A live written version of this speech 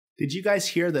Did you guys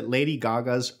hear that Lady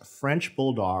Gaga's French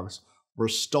Bulldogs were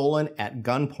stolen at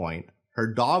gunpoint? Her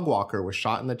dog walker was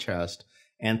shot in the chest,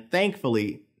 and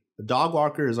thankfully, the dog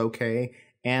walker is okay,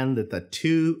 and that the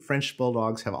 2 French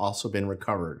Bulldogs have also been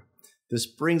recovered. This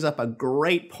brings up a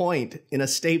great point in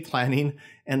estate planning,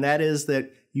 and that is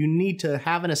that you need to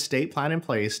have an estate plan in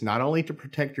place, not only to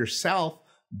protect yourself,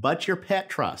 but your pet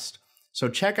trust. So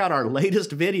check out our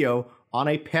latest video on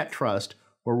a pet trust,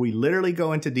 where we literally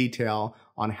go into detail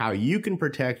on how you can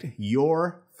protect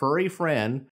your furry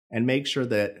friend and make sure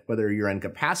that whether you're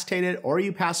incapacitated or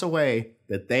you pass away,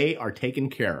 that they are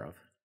taken care of.